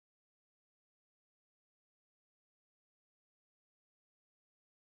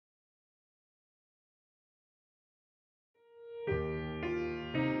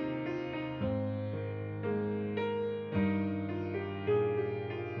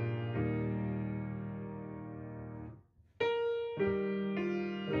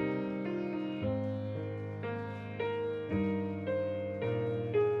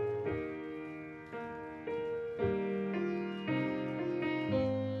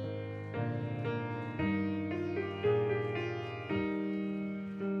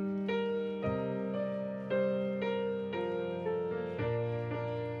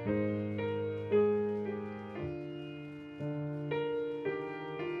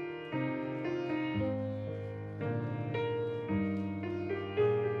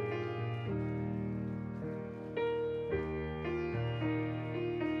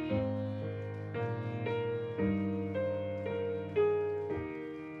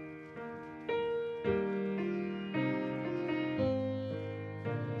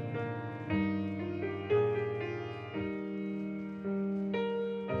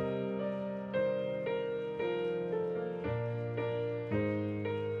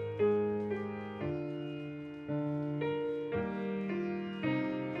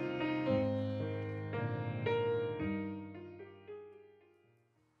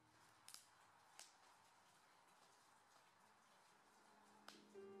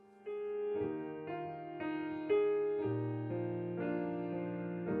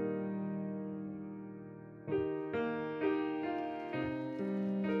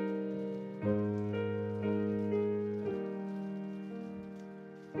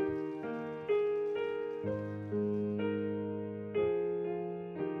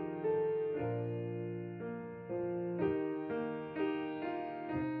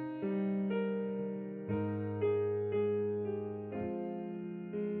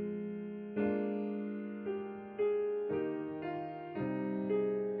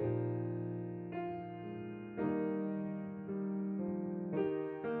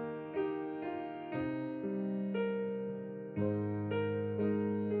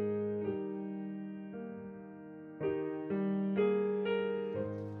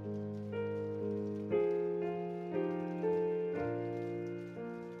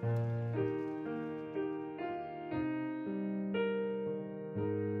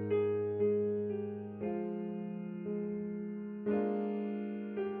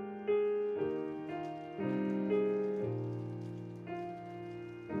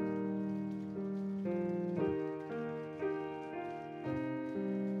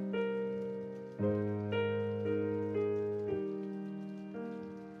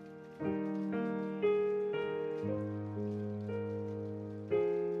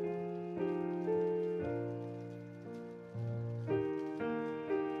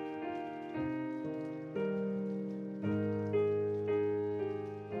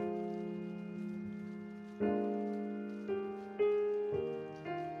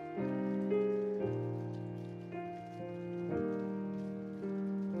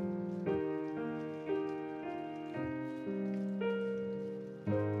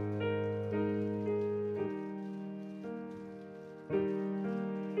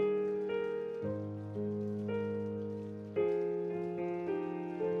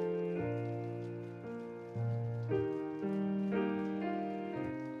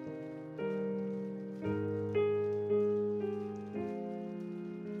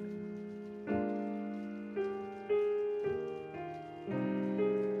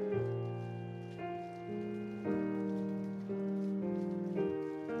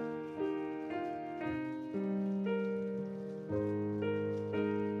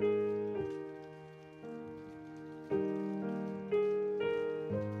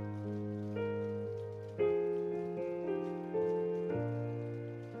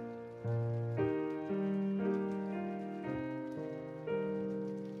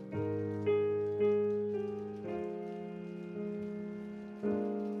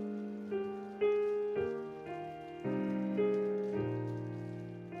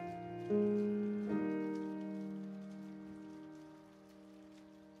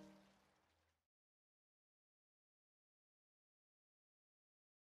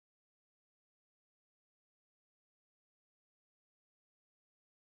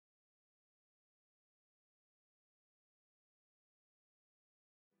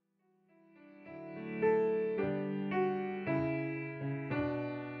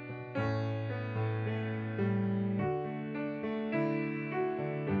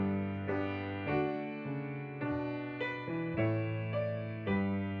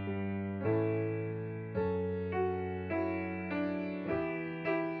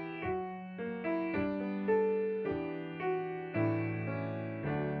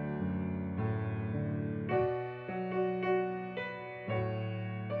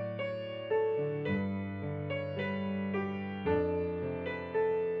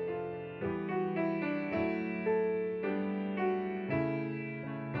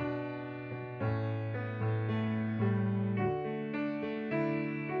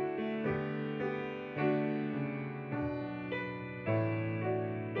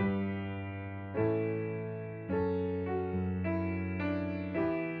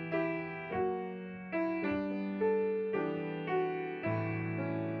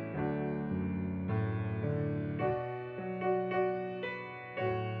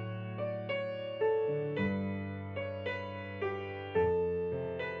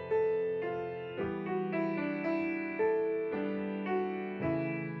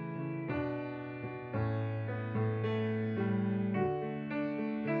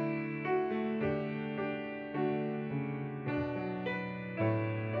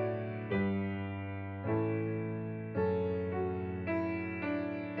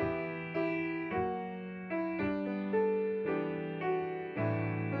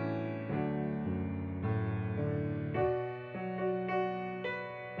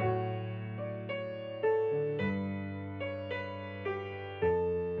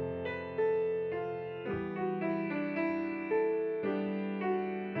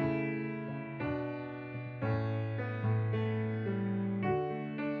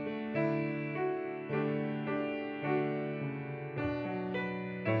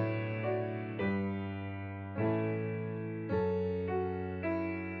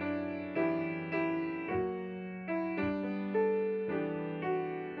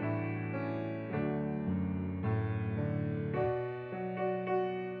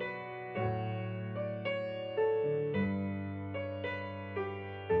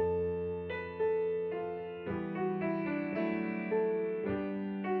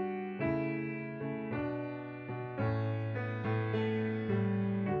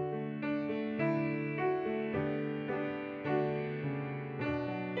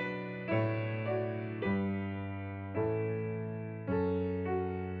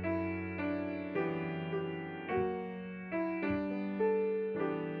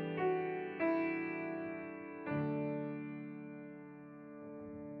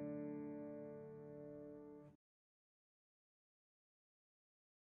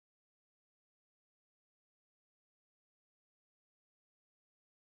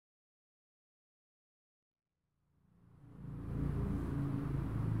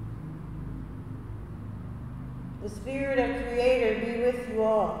The Spirit of Creator be with you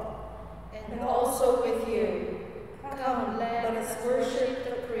all. And also with you. Come, let us worship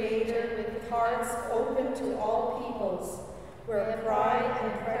the Creator with hearts open to all peoples, where pride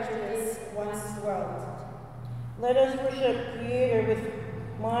and prejudice once dwelt. Let us worship Creator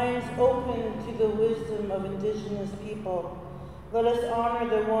with minds open to the wisdom of Indigenous people. Let us honor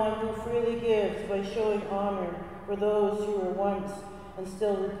the one who freely gives by showing honor for those who were once and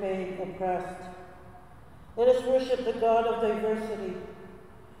still remain oppressed. Let us worship the God of diversity,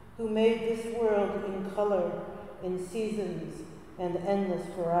 who made this world in color, in seasons, and endless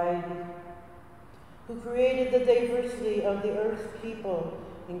variety, who created the diversity of the earth's people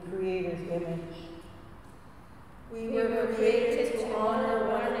in Creator's image. We were created to honor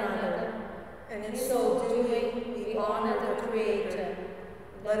one another, and in so doing, we honor the Creator.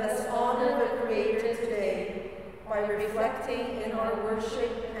 Let us honor the Creator today by reflecting in our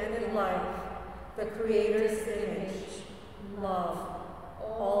worship and in life the Creator's image. Love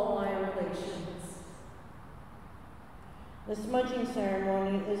all my relations. The smudging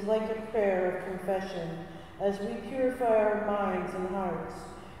ceremony is like a prayer of confession as we purify our minds and hearts.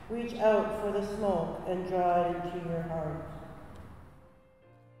 Reach out for the smoke and draw it into your heart.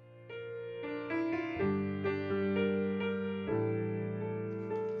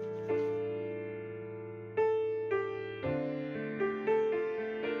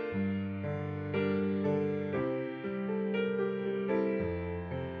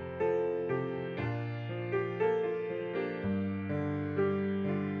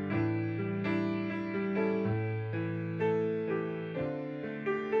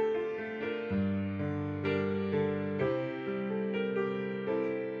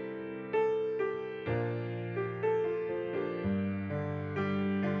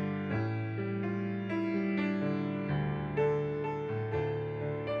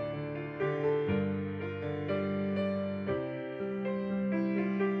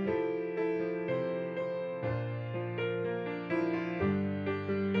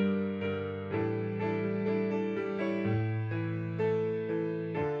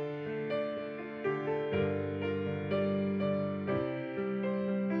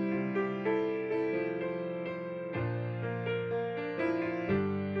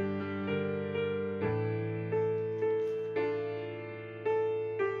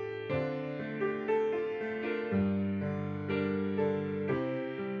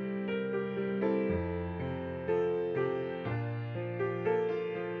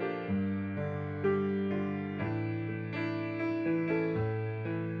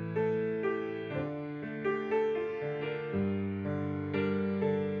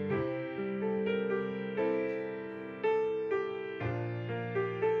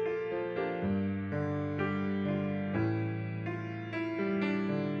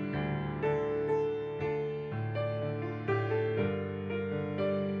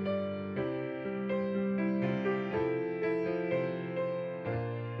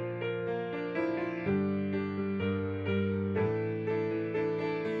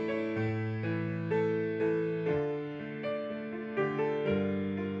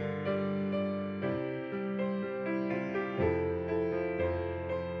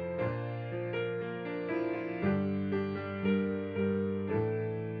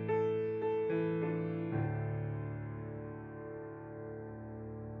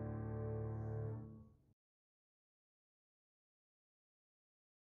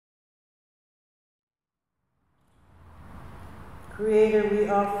 Creator, we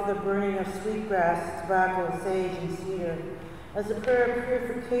offer the burning of sweetgrass, tobacco, sage, and cedar as a prayer of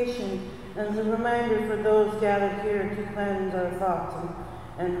purification and as a reminder for those gathered here to cleanse our thoughts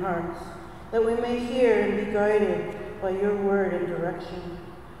and hearts, that we may hear and be guided by your word and direction.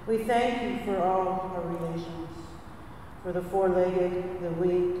 We thank you for all our relations, for the four-legged, the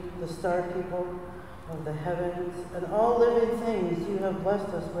winged, the star people of the heavens, and all living things you have blessed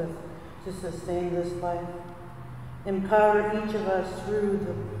us with to sustain this life. Empower each of us through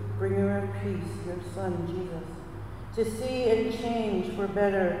the bringer of peace, your Son, Jesus, to see and change for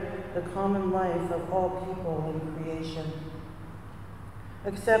better the common life of all people in creation.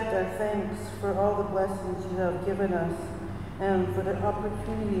 Accept our thanks for all the blessings you have given us and for the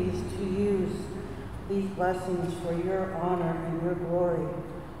opportunities to use these blessings for your honor and your glory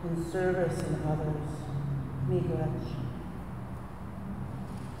in service in others. Miigwech.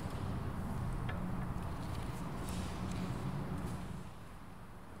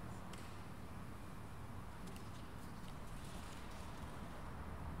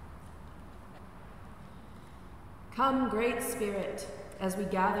 Come, Great Spirit, as we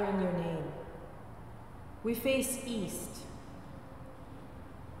gather in your name. We face east. We face east,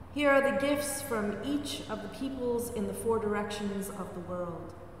 Here are the gifts from each of the peoples in the 4 directions of the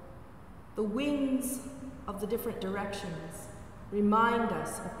world. The winds of the different directions remind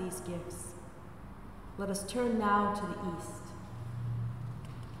us of these gifts. Let us turn now to the east.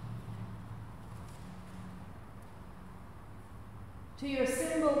 To your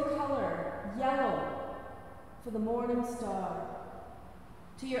symbol color, yellow, for the morning star.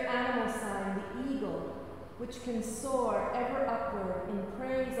 To your animal sign, the eagle, which can soar ever upward in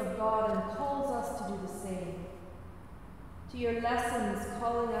praise of God and calls us to do the same. To your lessons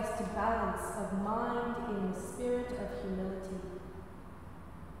calling us to balance of mind in the spirit of humility.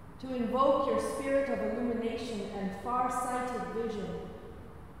 To invoke your spirit of illumination and far-sighted vision.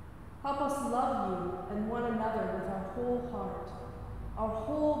 Help us love you and one another with our whole heart, our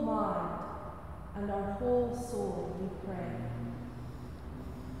whole mind, and our whole soul, we pray.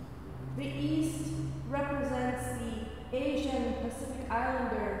 The East represents the Asian Pacific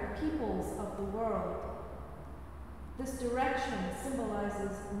Islander peoples of the world. This direction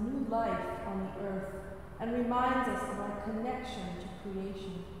symbolizes new life on the earth and reminds us of our connection to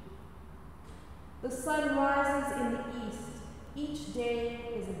creation. The sun rises in the east. Each day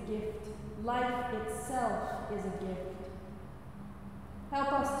is a gift. Life itself is a gift.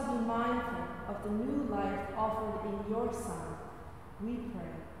 Help us to be mindful of the new life offered in your Son, we pray.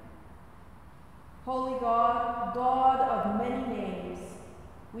 Holy God, God of many names,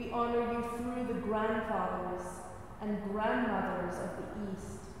 we honor you through the grandfathers and grandmothers of the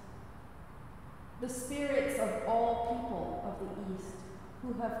East, the spirits of all people of the East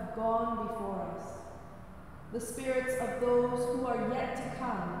who have gone before us, the spirits of those who are yet to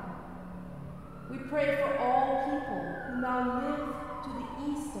come. We pray for all people who now live to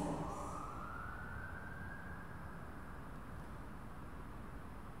the east of us.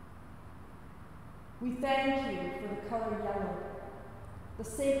 We thank you for the color yellow, the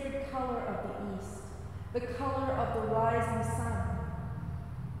sacred color of the east, the color of the rising sun.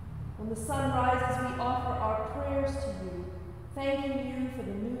 When the sun rises, we offer our prayers to you, thanking you for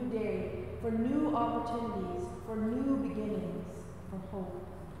the new day, for new opportunities, for new beginnings, for hope.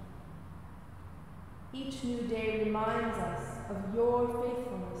 Each new day reminds us of your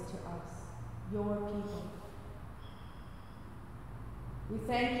faithfulness to us, your people. We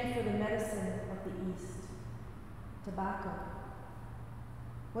thank you for the medicine of the East, tobacco.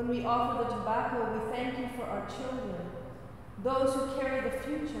 When we offer the tobacco, we thank you for our children, those who carry the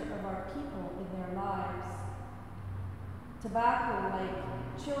future of our people in their lives. Tobacco,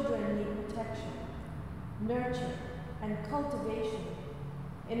 like children, need protection, nurture, and cultivation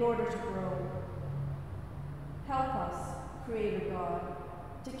in order to grow. Help us, Creator God,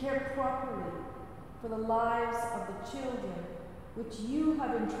 to care properly for the lives of the children which you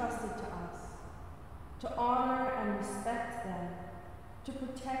have entrusted to us, to honor and respect them, to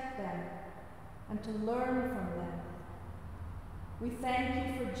protect them, and to learn from them. We thank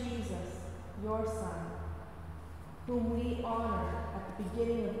you for Jesus, your Son, whom we honor at the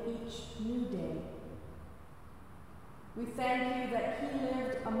beginning of each new day. We thank you that he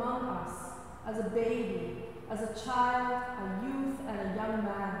lived among us as a baby, as a child, a youth, and a young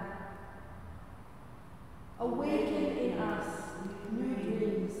man. Awaken in us new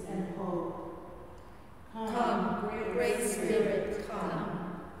dreams and hope. Come, Great Spirit, come.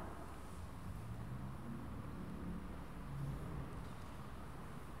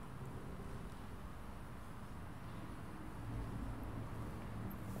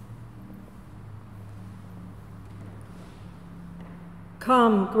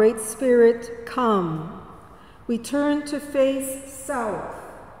 Come, Great Spirit, come. We turn to face south,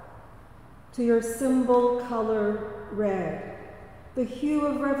 to your symbol color red, the hue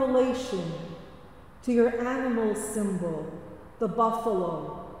of revelation, to your animal symbol, the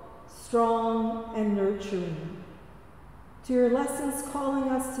buffalo, strong and nurturing, to your lessons calling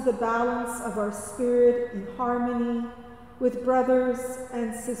us to the balance of our spirit in harmony with brothers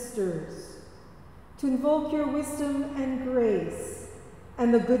and sisters, to invoke your wisdom and grace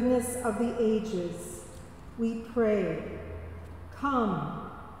and the goodness of the ages, we pray.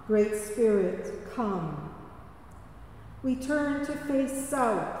 Come, Great Spirit, come. We turn to face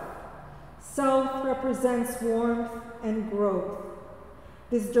south. South represents warmth and growth.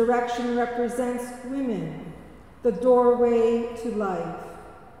 This direction represents women, the doorway to life.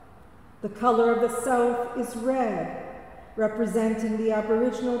 The color of the south is red, representing the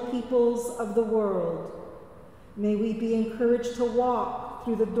Aboriginal peoples of the world. May we be encouraged to walk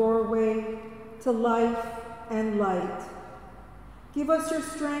through the doorway to life and light. Give us your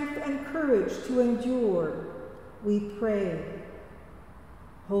strength and courage to endure, we pray.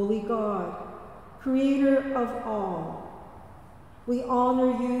 Holy God, creator of all, We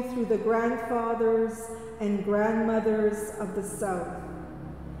honor you through the grandfathers and grandmothers of the South,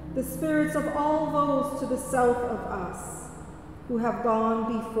 the spirits of all those to the south of us who have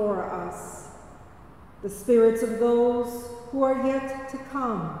gone before us, the spirits of those who are yet to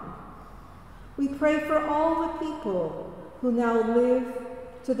come. We pray for all the people who now live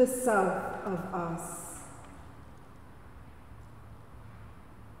to the south of us.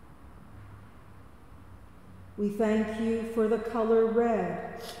 We thank you for the color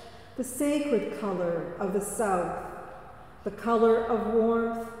red, the sacred color of the South, the color of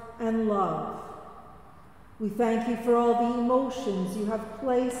warmth and love. We thank you for all the emotions you have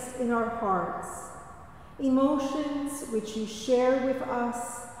placed in our hearts, emotions which you share with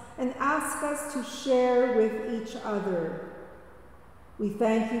us and ask us to share with each other. We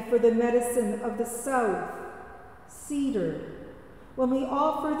thank you for the medicine of the South, cedar. When we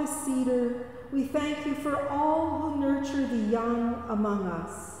offer the cedar, we thank you for all who nurture the young among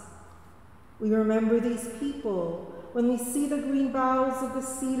us. We remember these people when we see the green boughs of the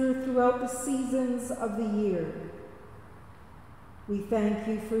cedar throughout the seasons of the year. We thank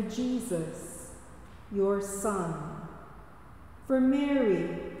you for Jesus, your Son, for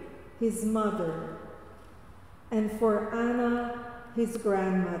Mary, his mother, and for Anna, his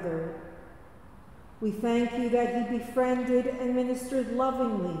grandmother. We thank you that he befriended and ministered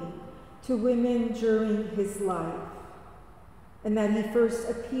lovingly to women during his life, and that he first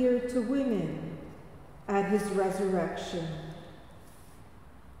appeared to women at his resurrection.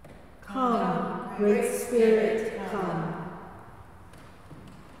 Come, Great Spirit, come.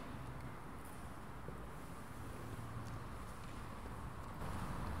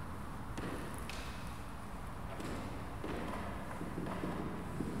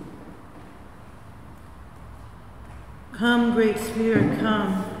 Come, Great Spirit,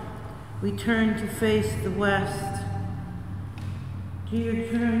 come. We turn to face the west. To your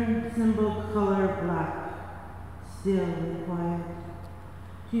turn symbol color black, still and quiet.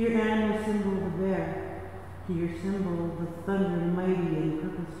 To your animal symbol the bear. To your symbol the thunder mighty and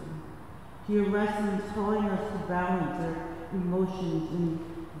purposeful. To your lessons calling us to balance our emotions in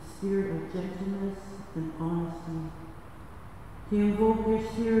the spirit of gentleness and honesty. To invoke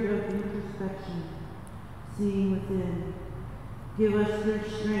your spirit of introspection, seeing within. Give us your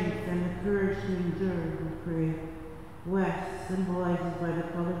strength and the courage to endure, we pray. West, symbolized by the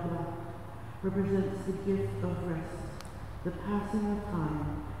color black, represents the gift of rest, the passing of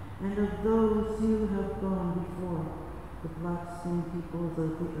time, and of those who have gone before. The black-skinned peoples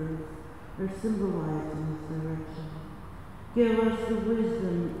of the earth are symbolized in this direction. Give us the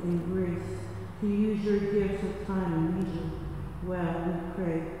wisdom and grace to use your gifts of time and leisure. Well, we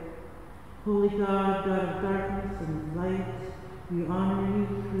pray. Holy God, God of darkness and light, we honor you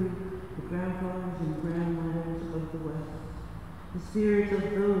through the grandfathers and grandmothers of the West, the spirits of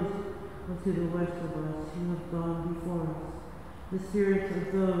those to the west of us who have gone before us, the spirits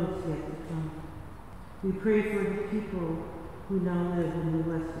of those yet to come. We pray for the people who now live in the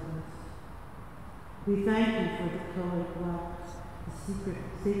west of us. We thank you for the color black, the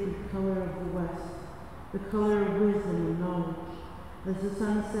sacred color of the west, the color of wisdom and knowledge. As the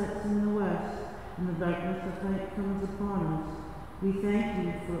sun sets in the west and the darkness of night comes upon us, we thank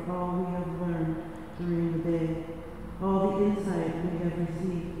you for all we have learned during the day, all the insight we have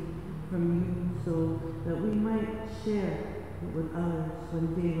received from you so that we might share it with others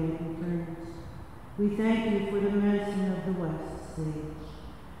when daylight returns. We thank you for the medicine of the West sage.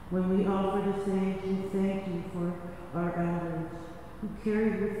 When we offer the sage, we thank you for our elders who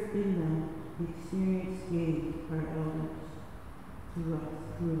carried within them the experience gained by our elders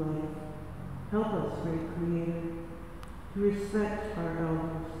through life. Help us, great Creator, to respect our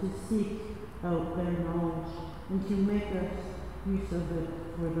elders, to seek out their knowledge, and to make us use of it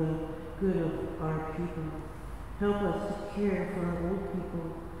for the good of our people. Help us to care for our old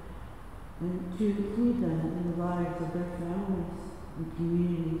people and to include them in the lives of their families and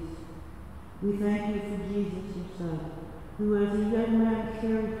communities. We thank you for Jesus, your Son, who as a young man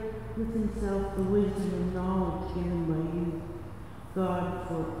carried with himself the wisdom and knowledge given by you, God,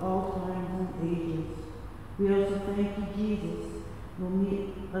 for all times and ages. We also thank you, Jesus, will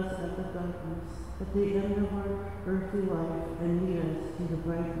meet us at the darkness, at the end of our earthly life, and lead us to the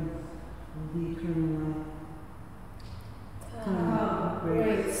brightness of the eternal life. Come,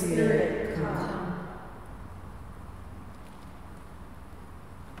 Great Spirit, come.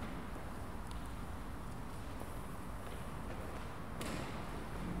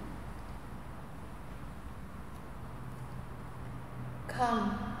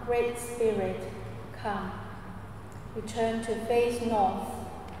 Come, Great Spirit, come. We turn to face north.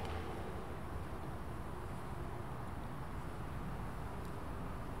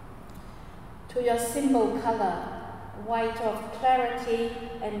 to your symbol color, white of clarity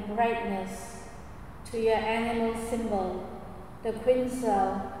and brightness, to your animal symbol, the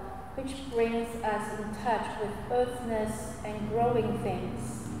quinzel, which brings us in touch with earthness and growing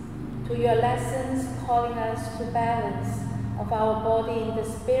things, to your lessons calling us to balance of our body in the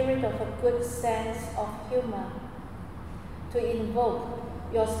spirit of a good sense of humor, to invoke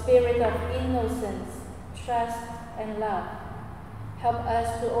your spirit of innocence, trust, and love. Help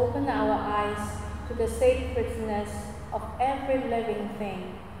us to open our eyes to the sacredness of every living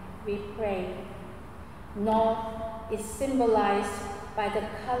thing, we pray. North is symbolized by the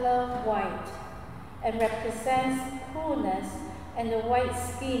color white and represents coolness and the white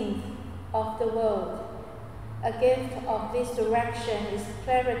skin of the world. A gift of this direction is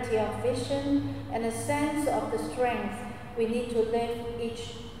clarity of vision and a sense of the strength we need to live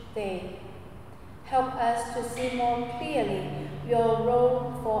each day. Help us to see more clearly your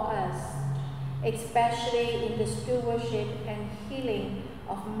role for us, especially in the stewardship and healing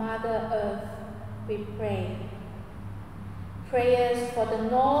of Mother Earth, we pray. Prayers for the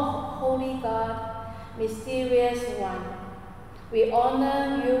North, Holy God, Mysterious One. We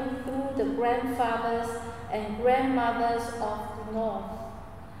honor you through the grandfathers and grandmothers of the North,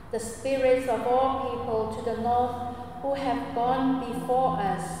 the spirits of all people to the North who have gone before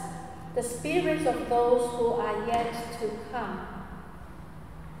us, the spirits of those who are yet to come.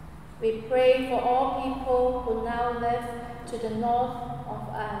 We pray for all people who now live to the north of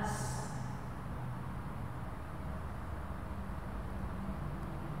us.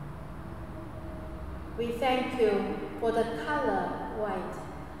 We thank you for the color white,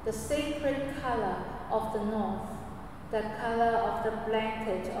 the sacred color of the north, the color of the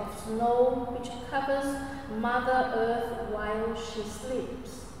blanket of snow which covers Mother Earth while she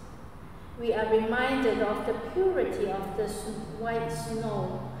sleeps. We are reminded of the purity of the white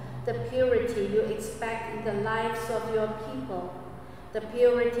snow, the purity you expect in the lives of your people, the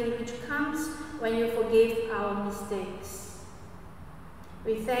purity which comes when you forgive our mistakes.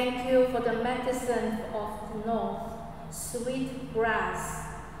 We thank you for the medicine of the north, sweet grass.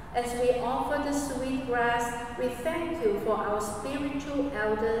 As we offer the sweet grass, we thank you for our spiritual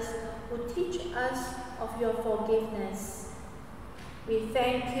elders who teach us of your forgiveness. We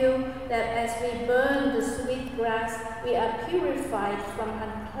thank you that as we burn the sweet grass, we are purified from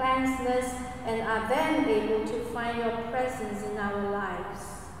uncleanness and are then able to find your presence in our lives.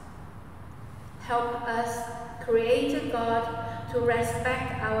 Help us, Creator God, to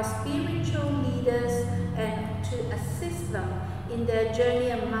respect our spiritual leaders and to assist them in their journey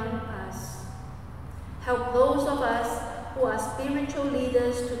among us. Help those of us who are spiritual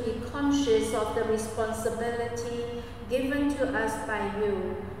leaders to be conscious of the responsibility given to us by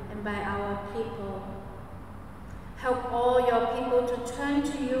you and by our people. Help all your people to turn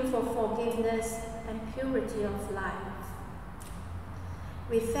to you for forgiveness and purity of life.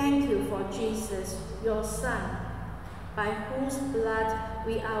 We thank you for Jesus, your Son, by whose blood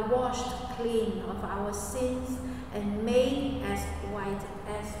we are washed clean of our sins and made as white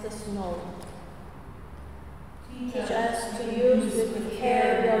as the snow. Teach us to use with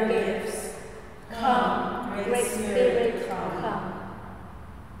care your gifts. Come, Great Spirit, come.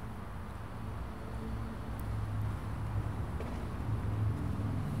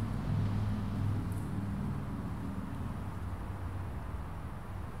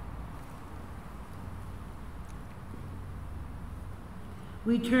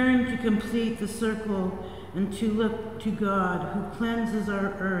 We turn to complete the circle and to look to God, who cleanses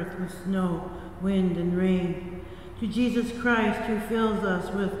our earth with snow, wind, and rain, to Jesus Christ, who fills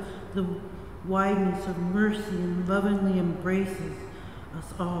us with the wideness of mercy and lovingly embraces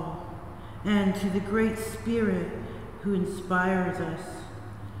us all, and to the Great Spirit, who inspires us.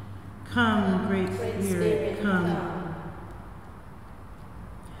 Come, Great Spirit, come.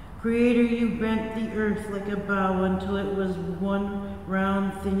 Creator, you bent the earth like a bow until it was one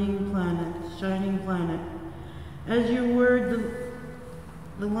round, thinning planet, shining planet. As your word,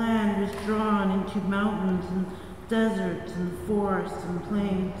 the land was drawn into mountains and deserts and forests and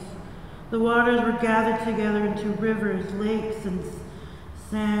plains. The waters were gathered together into rivers, lakes, and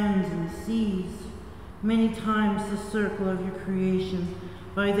sands and seas. Many times the circle of your creation,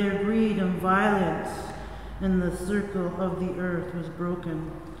 by their greed and violence, and the circle of the earth was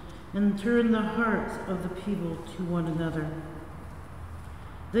broken, and turned the hearts of the people to one another.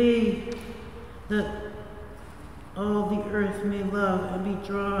 That all the earth may love and be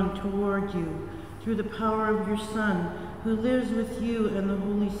drawn toward you through the power of your Son, who lives with you and the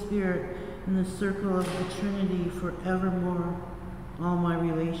Holy Spirit in the circle of the Trinity forevermore, all my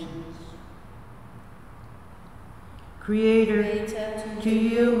relations. Creator, to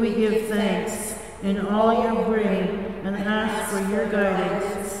you we give thanks in all you bring and ask for your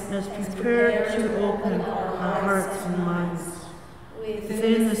guidance as prepared to open our hearts and minds.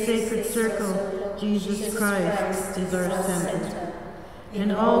 Within the sacred circle, Jesus Christ is our center.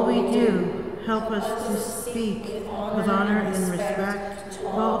 In all we do, help us to speak with honor and respect to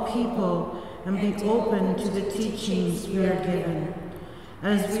all people and be open to the teachings we are given.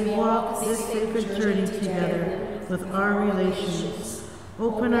 As we walk this sacred journey together with our relations,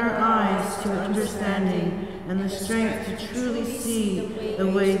 open our eyes to understanding and the strength to truly see the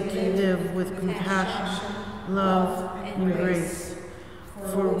way to live with compassion, love, and grace.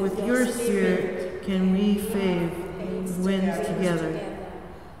 For with your spirit can we fave winds together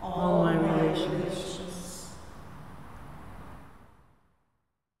all my relations.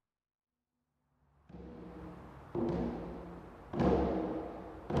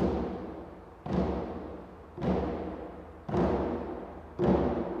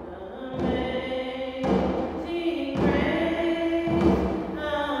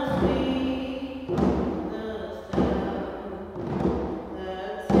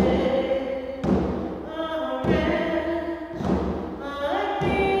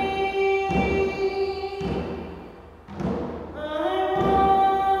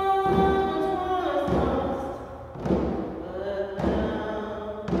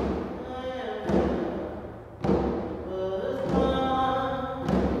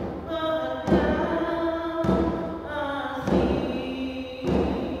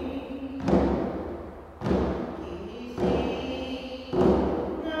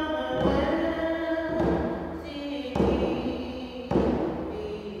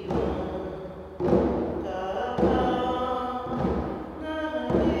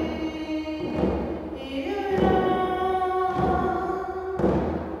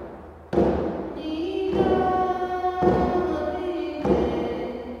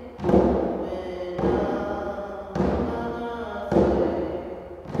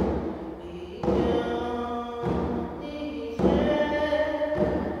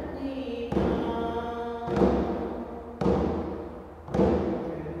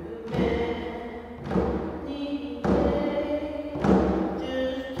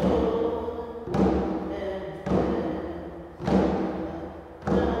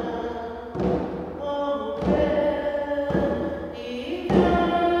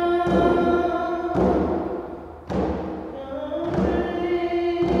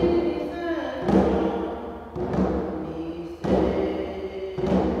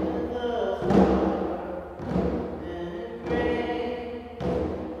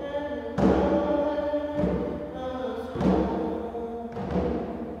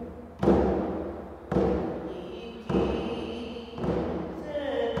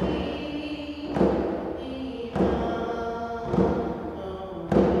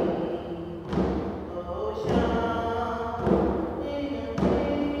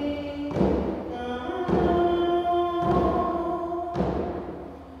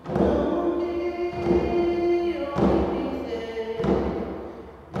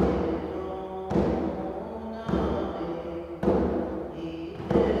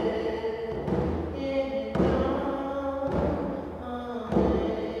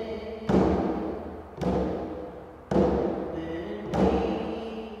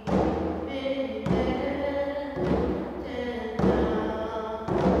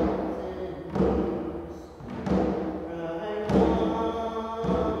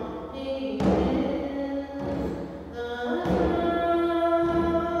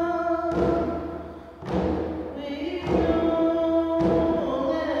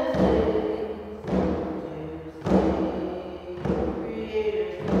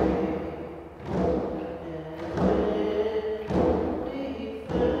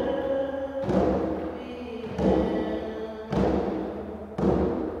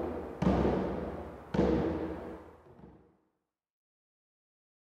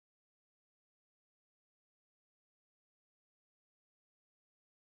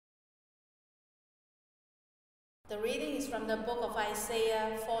 The reading is from the book of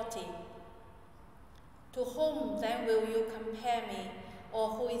Isaiah 40. To whom then will you compare me,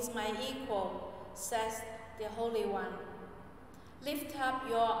 or who is my equal, says the Holy One. Lift up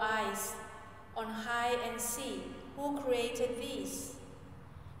your eyes on high and see who created these.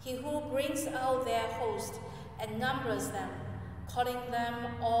 He who brings out their host and numbers them, calling them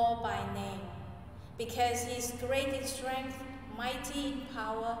all by name. Because he is great in strength, mighty in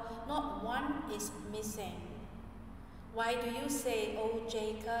power, not one is missing. Why do you say, O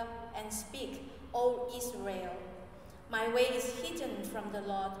Jacob, and speak, O Israel? My way is hidden from the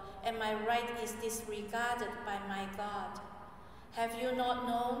Lord, and my right is disregarded by my God. Have you not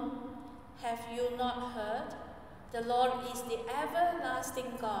known? Have you not heard? The Lord is the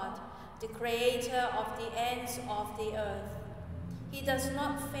everlasting God, the creator of the ends of the earth. He does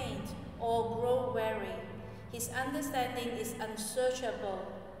not faint or grow weary. His understanding is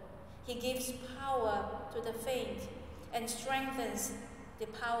unsearchable. He gives power to the faint and strengthens the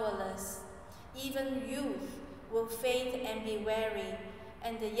powerless. Even youth will faint and be weary,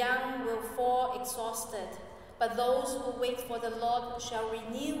 and the young will fall exhausted. But those who wait for the Lord shall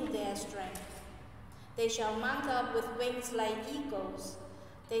renew their strength. They shall mount up with wings like eagles.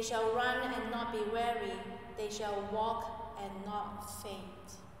 They shall run and not be weary. They shall walk and not faint.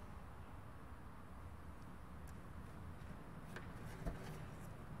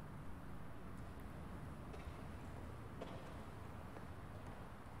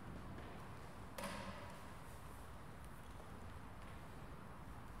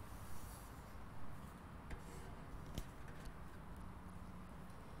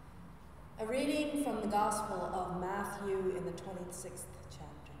 A reading from the Gospel of Matthew in the 26th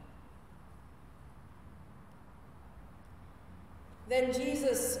chapter. Then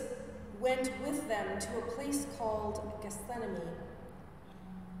Jesus went with them to a place called Gethsemane,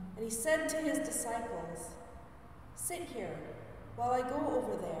 and he said to his disciples, "Sit here while I go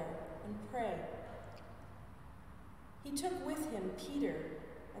over there and pray." He took with him Peter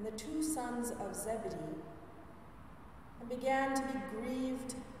and the 2 sons of Zebedee and began to be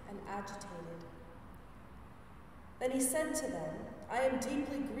grieved and agitated. Then he said to them, "I am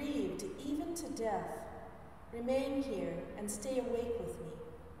deeply grieved, even to death. Remain here and stay awake with me."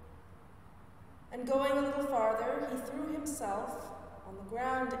 And going a little farther, he threw himself on the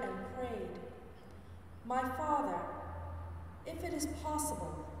ground and prayed, "My Father, if it is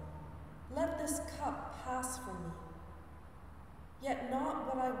possible, let this cup pass from me. Yet not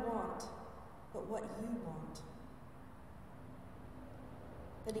what I want, but what you want."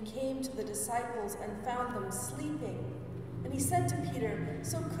 Then he came to the disciples and found them sleeping. And he said to Peter,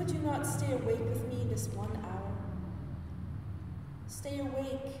 "So could you not stay awake with me this 1 hour? Stay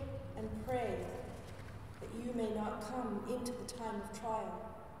awake and pray, that you may not come into the time of trial.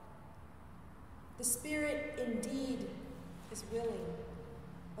 The spirit indeed is willing,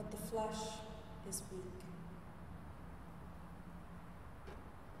 but the flesh is weak."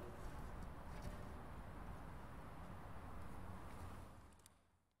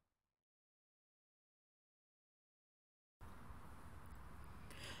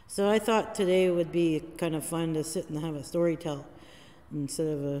 So I thought today would be kind of fun to sit and have a story tell instead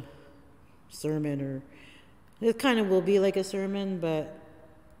of a sermon, or it kind of will be like a sermon, but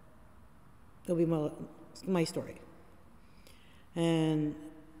it'll be my story. And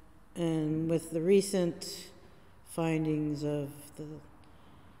with the recent findings of the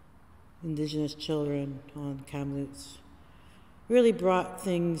Indigenous children on Kamloops, really brought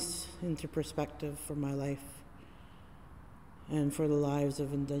things into perspective for my life and for the lives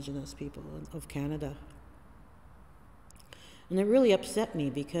of Indigenous people of Canada. And it really upset me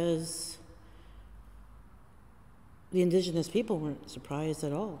because the Indigenous people weren't surprised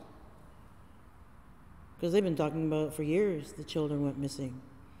at all. Because they've been talking about for years the children went missing.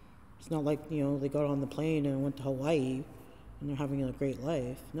 It's not like, they got on the plane and went to Hawaii and they're having a great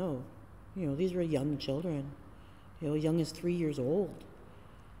life. No, these were young children, young as 3 years old.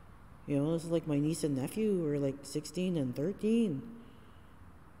 This is like my niece and nephew who were like 16 and 13.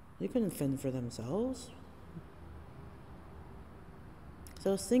 They couldn't fend for themselves. So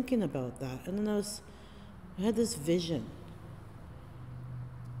I was thinking about that, and then I had this vision.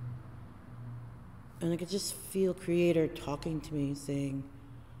 And I could just feel Creator talking to me, saying,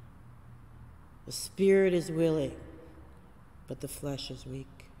 "The spirit is willing, but the flesh is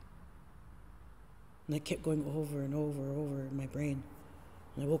weak." And that kept going over and over and over in my brain.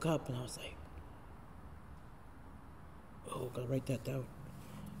 And I woke up and I was like, "Oh, gotta write that down."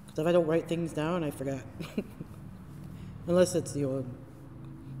 Because if I don't write things down, I forget. Unless it's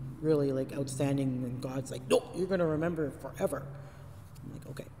really like outstanding, and God's like, "No, you're gonna remember it forever." I'm like,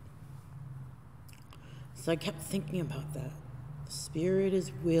 okay. So I kept thinking about that. The spirit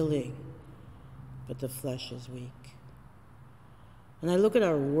is willing, but the flesh is weak. And I look at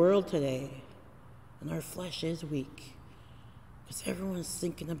our world today, and our flesh is weak. Because everyone's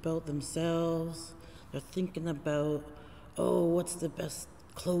thinking about themselves. They're thinking about, what's the best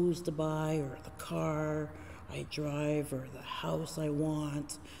clothes to buy, or the car I drive, or the house I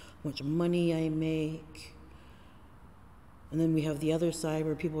want, how much money I make. And then we have the other side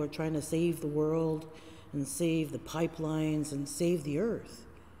where people are trying to save the world and save the pipelines and save the earth.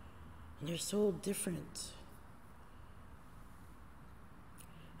 And they're so different.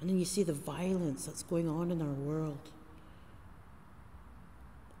 And then you see the violence that's going on in our world.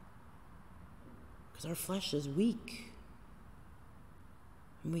 Because our flesh is weak.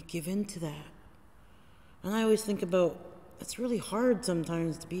 And we give in to that. And I always think about, it's really hard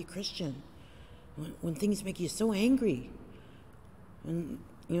sometimes to be a Christian when things make you so angry. And,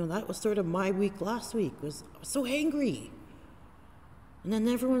 that was sort of my week last week, I was so angry. And then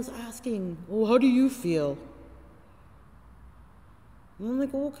everyone's asking, well, how do you feel? And I'm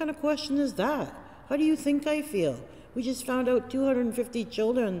like, well, what kind of question is that? How do you think I feel? We just found out 250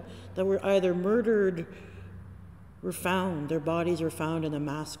 children that were either murdered were found. Their bodies were found in a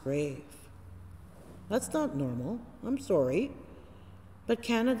mass grave. That's not normal. I'm sorry. But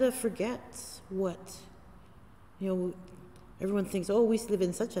Canada forgets what, everyone thinks, oh, we live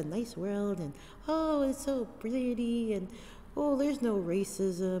in such a nice world, and oh, it's so pretty, and oh, there's no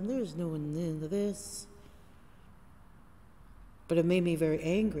racism, there's no into this. But it made me very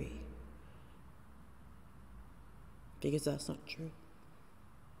angry, because that's not true.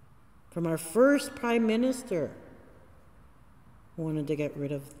 From our first Prime Minister, wanted to get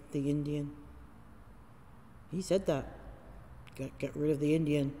rid of the Indian. He said that. Get rid of the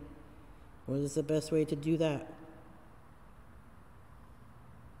Indian. What is the best way to do that?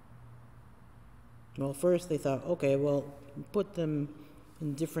 Well, first they thought, okay, well, put them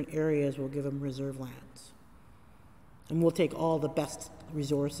in different areas, we'll give them reserve lands. And we'll take all the best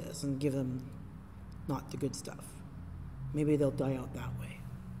resources and give them not the good stuff. Maybe they'll die out that way.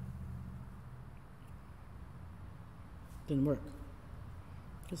 Didn't work.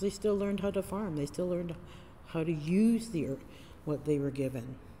 Because they still learned how to farm. They still learned how to use the earth, what they were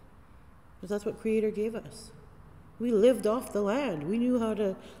given. Because that's what Creator gave us. We lived off the land. We knew how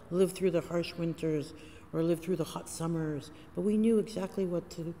to live through the harsh winters or live through the hot summers, but we knew exactly what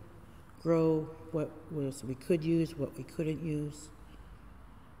to grow, what we could use, what we couldn't use.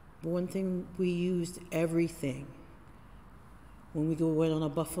 But one thing, we used everything. When we went on a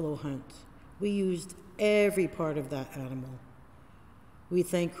buffalo hunt, we used every part of that animal. We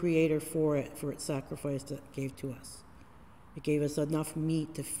thank Creator for its sacrifice that it gave to us. It gave us enough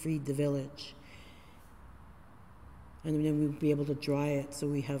meat to feed the village. And then we'd be able to dry it so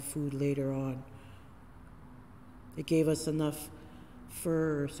we have food later on. It gave us enough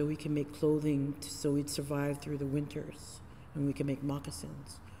fur so we can make clothing so we'd survive through the winters. And we can make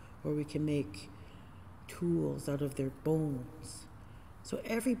moccasins. Or we can make tools out of their bones. So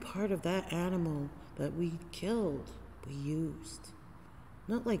every part of that animal that we killed, we used.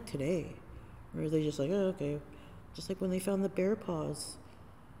 Not like today, where they just like, oh, okay. Just like when they found the bear paws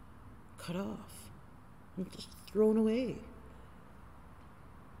cut off and just thrown away.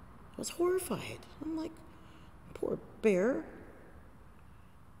 I was horrified. I'm like, poor bear.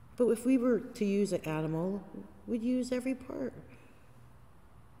 But if we were to use an animal, we'd use every part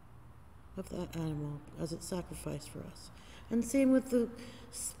of that animal as its sacrifice for us. And same with the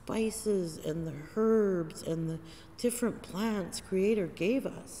spices and the herbs and the different plants Creator gave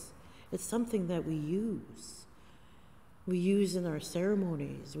us. It's something that we use. We use in our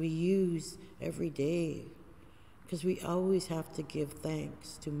ceremonies. We use every day. Because we always have to give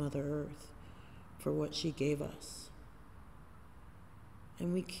thanks to Mother Earth for what she gave us.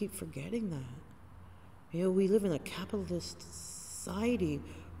 And we keep forgetting that. We live in a capitalist society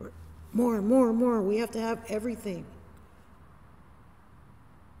where more and more and more, we have to have everything.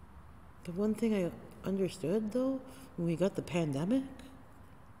 The one thing I understood, though, when we got the pandemic,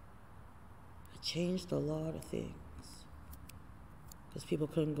 it changed a lot of things. Because people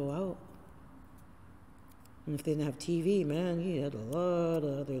couldn't go out. And if they didn't have TV, man, you had a lot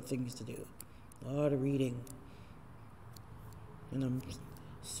of other things to do. A lot of reading. And I'm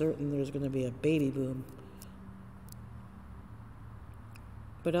certain there's going to be a baby boom.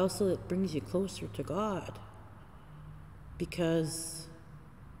 But also it brings you closer to God. Because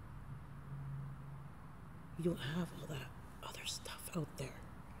you don't have all that other stuff out there.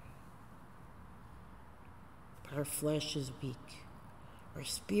 But our flesh is weak. Our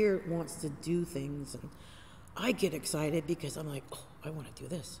spirit wants to do things, and I get excited because I'm like, oh, I want to do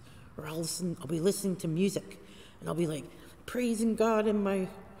this. Or I'll be listening to music, and I'll be like praising God in my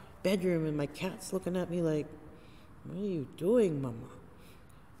bedroom, and my cat's looking at me like, what are you doing, Mama?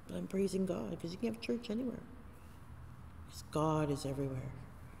 But I'm praising God, because you can have church anywhere. Because God is everywhere.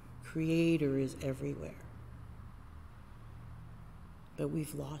 Creator is everywhere. But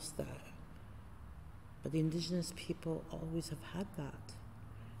we've lost that. But the Indigenous people always have had that.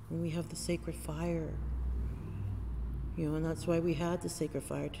 And we have the sacred fire. And that's why we had the sacred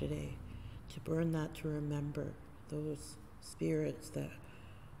fire today. To burn that, to remember those spirits that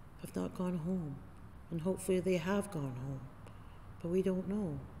have not gone home. And hopefully they have gone home. but we don't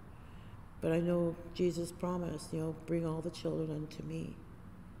know. But I know Jesus promised, bring all the children unto me,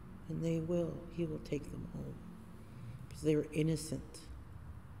 and they will. He will take them home, because they were innocent.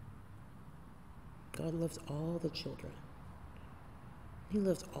 God loves all the children. He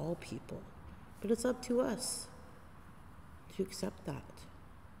loves all people. But it's up to us to accept that.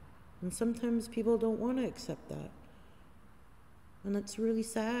 And sometimes people don't want to accept that. And it's really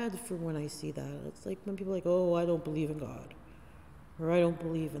sad for when I see that. It's like when people are like, oh, I don't believe in God. Or I don't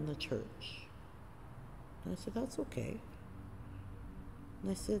believe in the church. And I said, that's okay.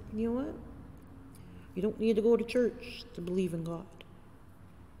 And I said, you know what? You don't need to go to church to believe in God.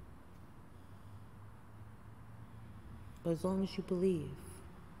 But as long as you believe,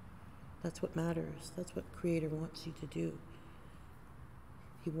 that's what matters. That's what Creator wants you to do.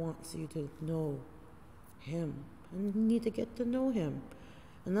 He wants you to know Him. And you need to get to know Him.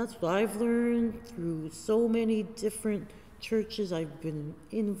 And that's what I've learned through so many different churches I've been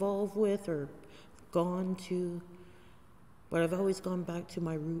involved with or gone to. But I've always gone back to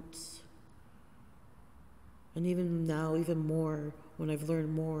my roots. And even now, even more, when I've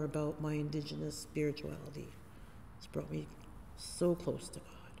learned more about my Indigenous spirituality, it's brought me so close to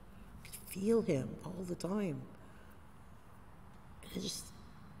God. I could feel Him all the time. And it just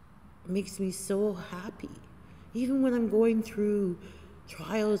makes me so happy. Even when I'm going through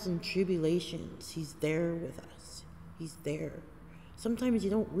trials and tribulations, He's there with us. He's there. Sometimes you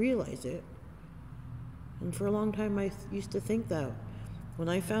don't realize it. And for a long time I used to think that. When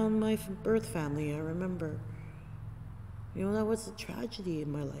I found my birth family, I remember, that was a tragedy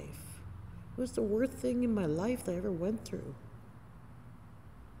in my life. It was the worst thing in my life that I ever went through.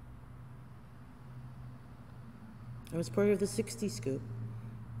 I was part of the 60 scoop.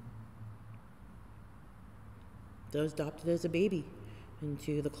 I was adopted as a baby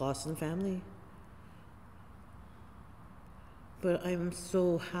into the Clausen family. But I'm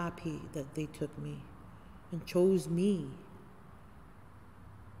so happy that they took me and chose me.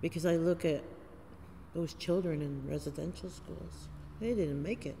 Because I look at those children in residential schools. They didn't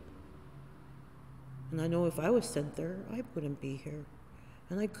make it. And I know if I was sent there, I wouldn't be here.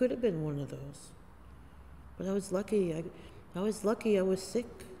 And I could have been one of those. But I was lucky. I was sick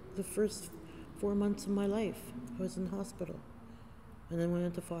the first 4 months of my life. I was in hospital. And then went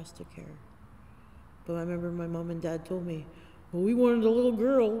into foster care. But I remember my mom and dad told me, well, we wanted a little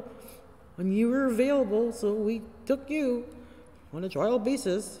girl, and you were available, so we took you on a trial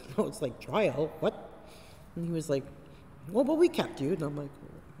basis. Oh, it's like, trial? What? And he was like, well, but we kept you. And I'm like,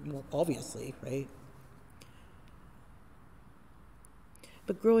 well, obviously, right?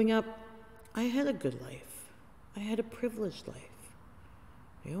 But growing up, I had a good life. I had a privileged life.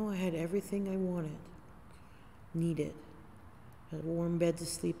 I had everything I wanted, needed. I had a warm bed to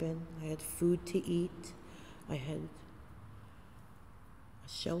sleep in. I had food to eat. I had a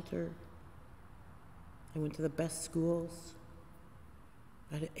shelter. I went to the best schools.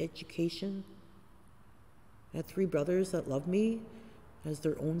 I had an education. I had 3 brothers that loved me as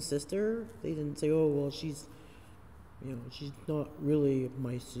their own sister. They didn't say, oh, well, she's not really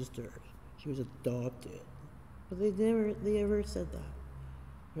my sister. She was adopted. But they ever said that.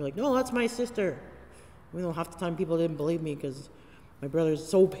 They're like, no, that's my sister. Half the time people didn't believe me because my brother's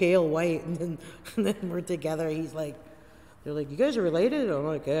so pale white, and then we're together. They're like, you guys are related? I'm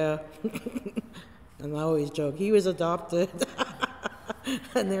like, yeah. And I always joke, he was adopted.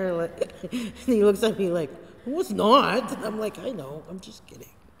 And they're like, and he looks at me like, well, it's not. I'm like, I know, I'm just kidding.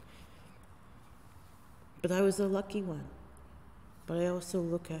 But I was a lucky one. But I also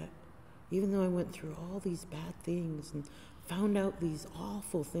look at, even though I went through all these bad things and found out these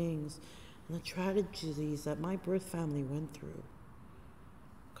awful things and the tragedies that my birth family went through,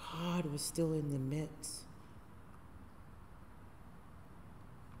 God was still in the midst.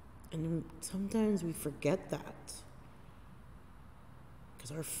 And sometimes we forget that.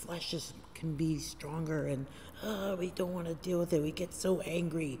 Because our flesh can be stronger and we don't want to deal with it. We get so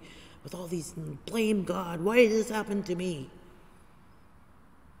angry with all these, blame God. Why did this happen to me?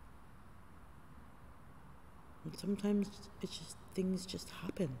 And sometimes things just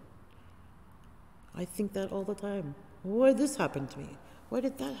happen. I think that all the time. Why did this happen to me? Why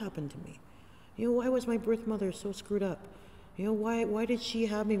did that happen to me? Why was my birth mother so screwed up? Why did she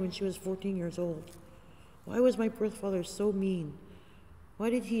have me when she was 14 years old? Why was my birth father so mean? Why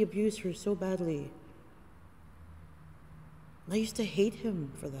did he abuse her so badly? I used to hate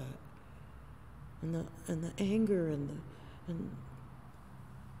him for that. And the anger and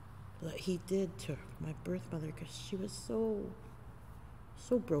that he did to my birth mother, because she was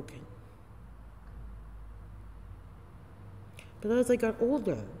so broken. But as I got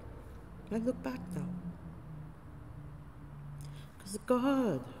older, I look back now. Because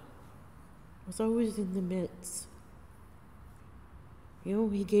God was always in the midst. You know,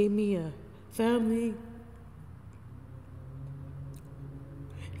 He gave me a family.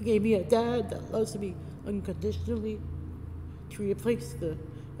 He gave me a dad that loves me unconditionally to replace the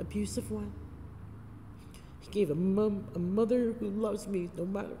abusive one. He gave a mother who loves me no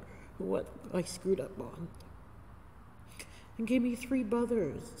matter what I screwed up on. And gave me 3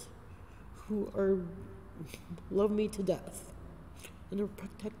 brothers who love me to death and are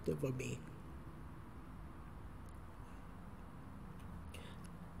protective of me.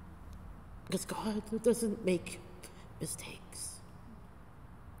 Because God doesn't make mistakes.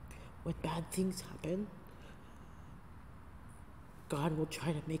 When bad things happen, God will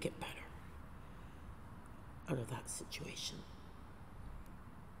try to make it better out of that situation.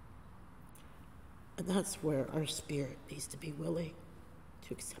 And that's where our spirit needs to be willing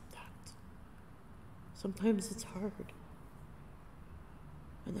to accept that. Sometimes it's hard.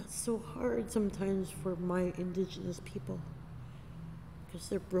 And that's so hard sometimes for my Indigenous people, because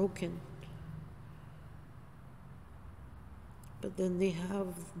they're broken. But then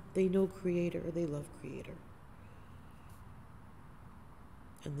they know Creator, they love Creator.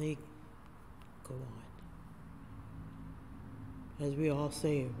 And they go on. As we all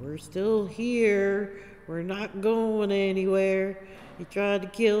say, we're still here, we're not going anywhere. He tried to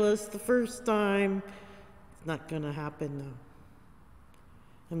kill us the first time. It's not gonna happen now.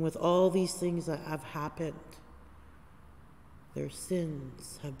 And with all these things that have happened, their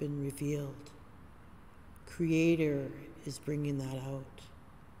sins have been revealed. Creator is bringing that out.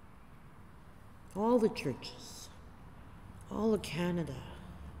 All the churches, all of Canada,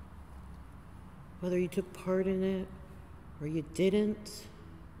 whether you took part in it or you didn't,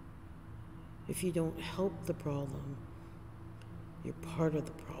 if you don't help the problem, you're part of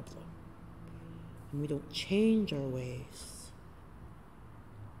the problem. And we don't change our ways,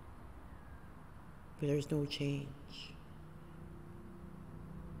 but there's no change.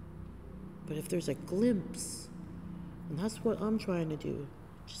 But if there's a glimpse, and that's what I'm trying to do,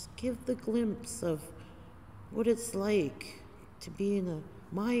 just give the glimpse of what it's like to be in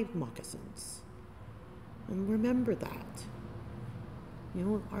my moccasins. And remember that. You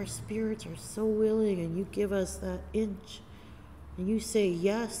know, our spirits are so willing, and you give us that inch, and you say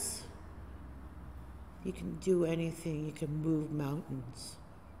yes, you can do anything, you can move mountains.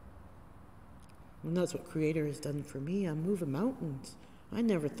 And that's what Creator has done for me. I'm moving mountains. I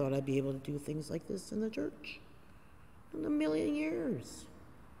never thought I'd be able to do things like this in the church in a million years.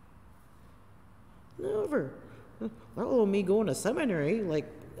 Never. Let alone me going to seminary. Like,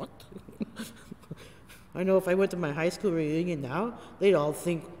 what? I know if I went to my high school reunion now, they'd all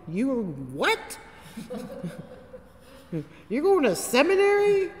think, you what? You're going to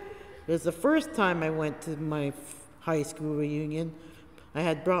seminary? It was the first time I went to my high school reunion. I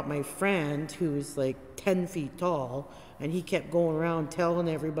had brought my friend who was like 10 feet tall, and he kept going around telling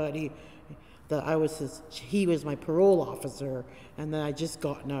everybody that he was my parole officer, and that I just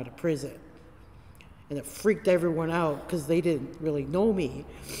gotten out of prison. And it freaked everyone out because they didn't really know me.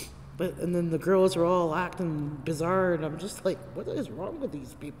 And then the girls were all acting bizarre, and I'm just like, what is wrong with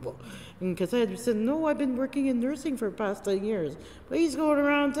these people? And because I had said, no, I've been working in nursing for the past 10 years. But he's going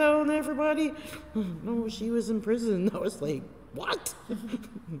around telling everybody, no, she was in prison. I was like, what?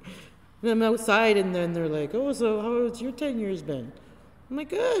 And I'm outside, and then they're like, oh, so how's your 10 years been? I'm like,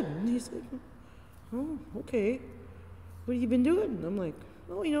 good. And he said, oh, okay. What have you been doing? And I'm like,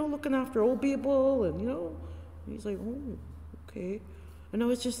 oh, looking after old people, and, And he's like, oh, okay. And I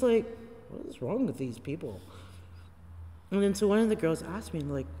was just like, what is wrong with these people? And then so one of the girls asked me,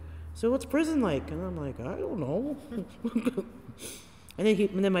 like, so what's prison like? And I'm like, I don't know.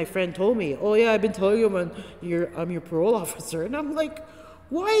 And then my friend told me, oh yeah, I've been telling you I'm your parole officer. And I'm like,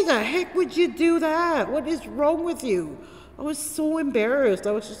 why the heck would you do that? What is wrong with you? I was so embarrassed.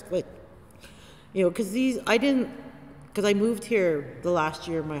 I was just like, because I moved here the last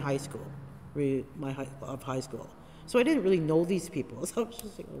year of my high school, high school. So I didn't really know these people. So I was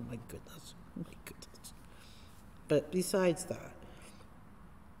just like, oh my goodness. But besides that,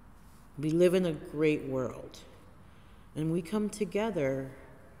 we live in a great world. And we come together,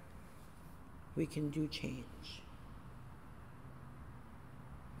 we can do change.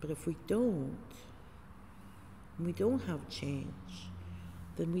 But if we don't have change,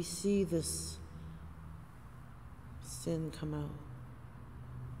 then we see this sin come out.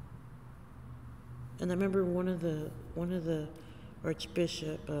 And I remember one of the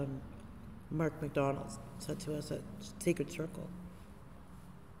Archbishop, Mark MacDonald, said to us at Sacred Circle,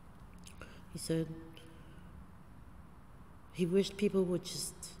 he said he wished people would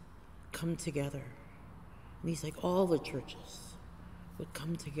just come together. And he's like, all the churches, would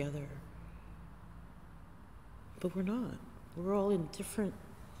come together. But we're not. We're all in different.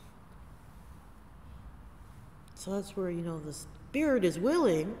 So that's where, the spirit is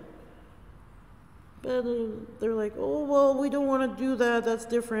willing, but they're like, oh, well, we don't want to do that. That's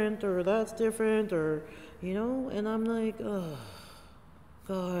different, or, and I'm like, oh,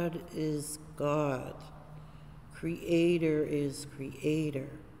 God is God. Creator is Creator.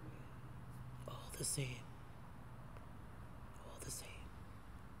 All the same. All the same.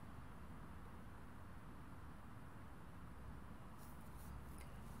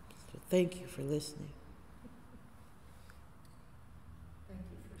 So thank you for listening. Thank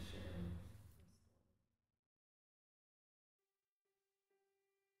you for sharing.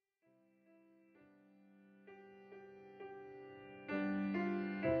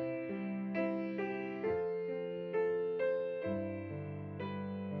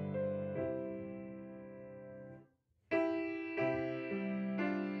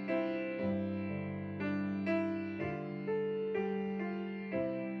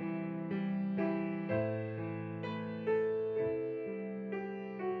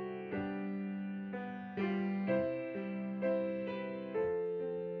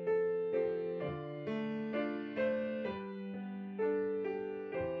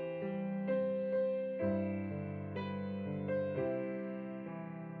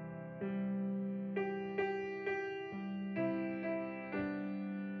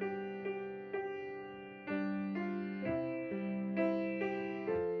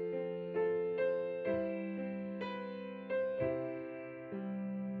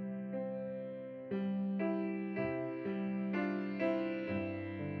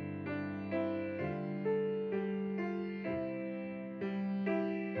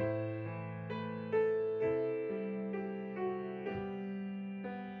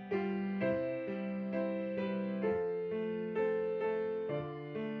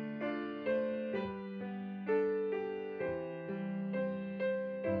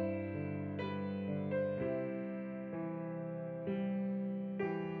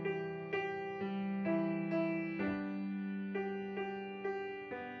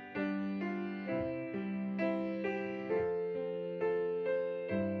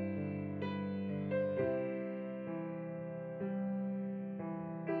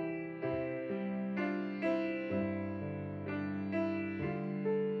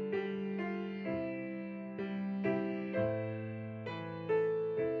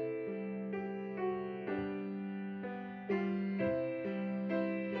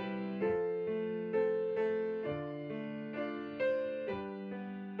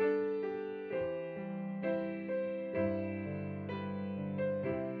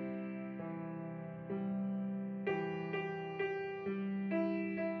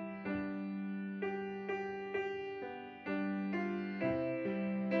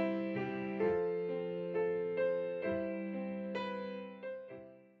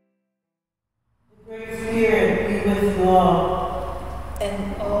 Great Spirit, be with you all.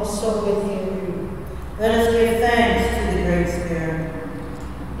 And also with you. Let us give thanks to the Great Spirit.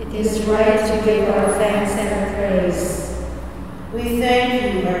 It is right to give our thanks and praise. We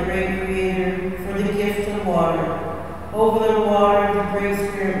thank you, our great Creator, for the gift of water. Over the water, the Great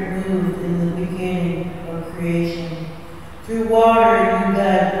Spirit moved in the beginning of creation. Through water, you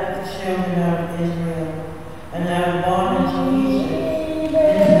led the children out of Israel and out of bondage of Egypt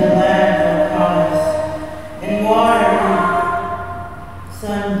into the land of promise. In water, your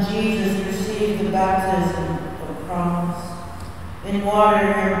Son Jesus received the baptism of promise. In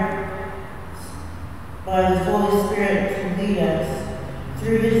water, by the Holy Spirit to lead us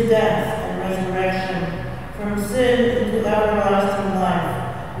through his death and resurrection from sin into everlasting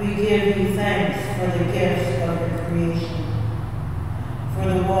life. We give you thanks for the gifts of your creation, for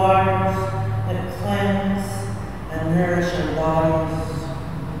the waters that cleanse and nourish our bodies.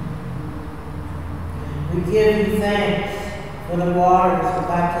 We give you thanks for the waters of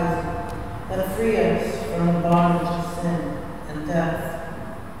baptism that free us from the bondage of sin and death.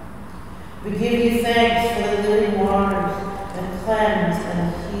 We give you thanks for the living waters that cleanse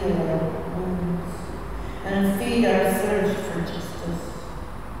and heal our wounds and feed our thirst for justice.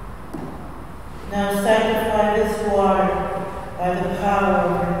 Now sanctify this water by the power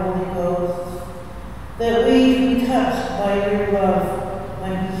of your Holy Ghost, that we, who touched by your love,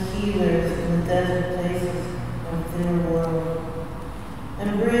 might be healers in the desert places of the inner world, and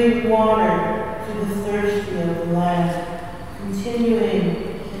bring water to the thirsty of the land, continuing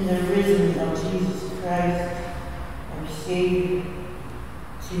in the risen of Jesus Christ, our Savior.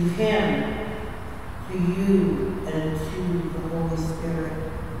 To him, to you, and to the Holy Spirit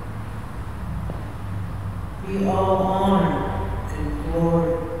be all honor and glory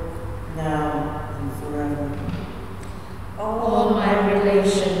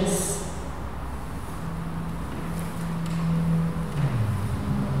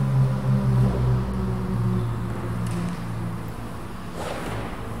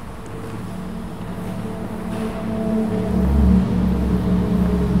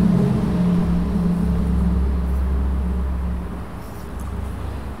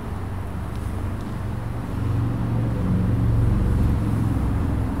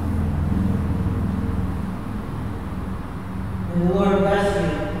bless you.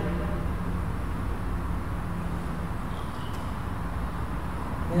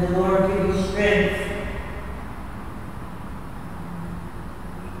 May the Lord give you strength.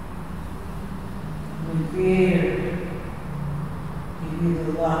 And the Creator give you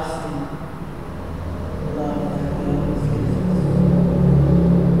the lasting love that He always gives us.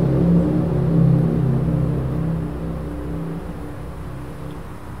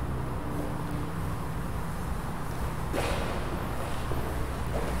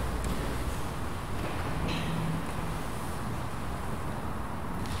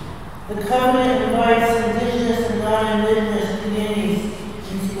 The covenant invites Indigenous and non-Indigenous communities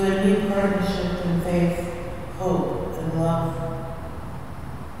into a new partnership in faith, hope, and love.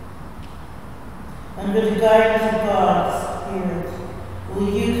 Under the guidance of God's Spirit, will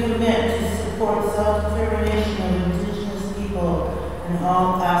you commit to support self-determination of Indigenous people in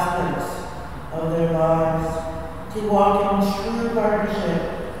all aspects of their lives, to walk in true partnership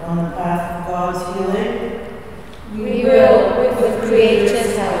on the path of God's healing? We will, with the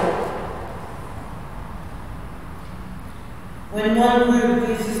Creator's help. When one group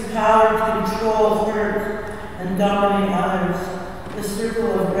uses power to control, hurt, and dominate others, the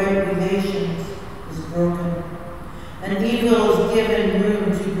circle of right relations is broken, and evil is given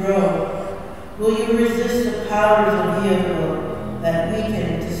room to grow. Will you resist the powers of evil that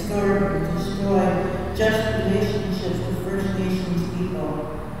weaken, distort, and destroy just relationships with First Nations people?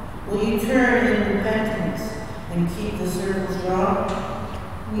 Will you turn in repentance and keep the circle strong?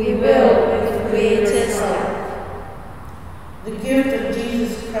 We will, with the Creator's help. The gift of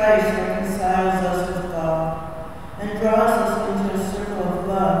Jesus Christ reconciles us with God and draws us into a circle of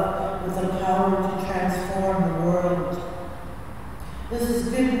love with the power to transform the world. This is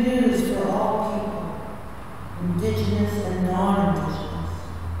good news for all people, Indigenous and non-Indigenous.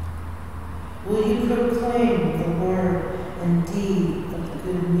 Will you proclaim the word and deed of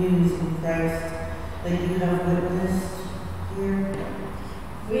the good news in Christ that you have witnessed here?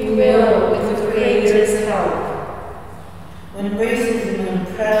 We will, with the Creator's help. When racism and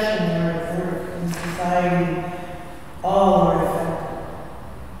oppression are at work in society, all are affected.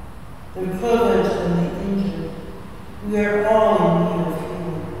 The privileged and the injured, we are all in need of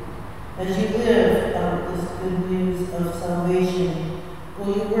healing. As you live out this good news of salvation,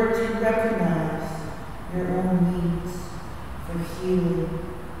 will you work to recognize your own needs for healing?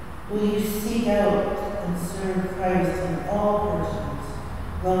 Will you seek out and serve Christ in all persons,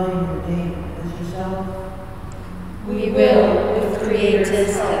 loving your neighbor as yourself? We will, with the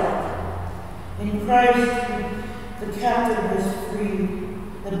Creator's help. In Christ, the captive was free,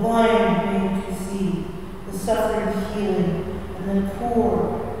 the blind made to see, the suffering healing, and the poor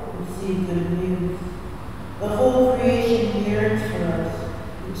receive good news. The whole creation yearns for us,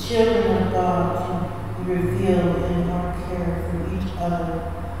 the children of God, to be revealed in our care for each other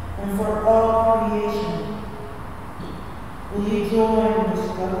and for all creation. Will you join the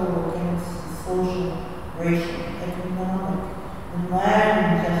struggle against the social, racial, economic, and land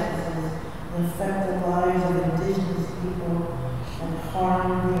injustices that affect the lives of Indigenous people and harm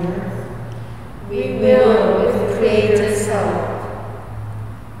the earth? We will, with the Creator's help.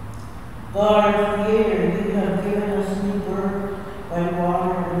 God, our Creator, you have given us new birth by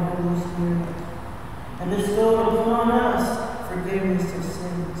water and Holy Spirit, and bestowed upon us forgiveness of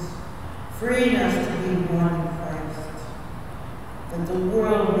sins, freeing us to be one in Christ, that the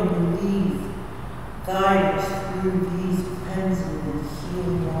world may believe. Guide us through these cleansing and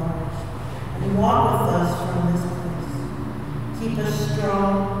healing waters, and walk with us from this place. Keep us strong,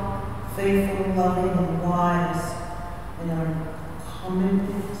 faithful, loving, and wise in our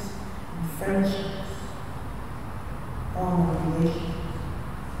commitments and friendships, all our relations.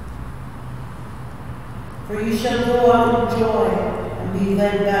 For you shall go out in joy and be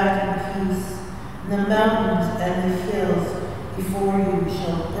led back in peace, and the mountains and the hills before you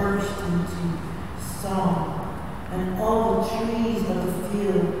shall burst into song, and all the trees of the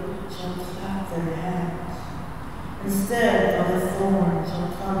field shall clap their hands. Instead of the thorn shall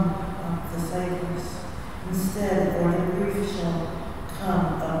come up the cypress, instead or the grief shall come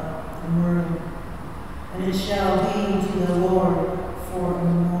up the myrtle, and it shall be to the Lord for a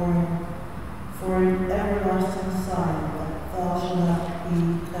memorial, for an everlasting sign that thou shalt not be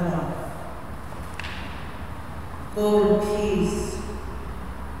cut off. Go in peace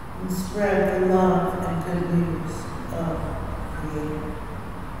and spread the love and good news of Creator.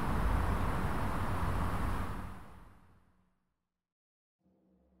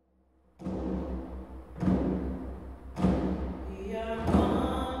 We are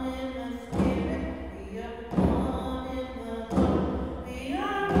one in the Spirit, we are one in the Lord. We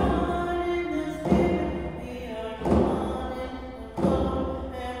are one in the Spirit, we are one in the Lord.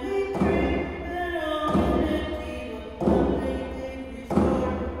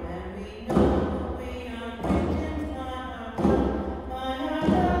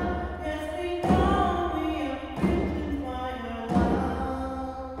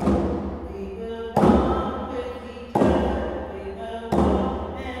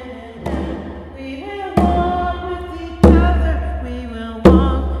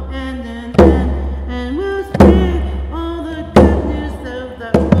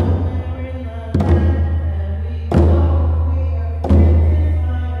 the land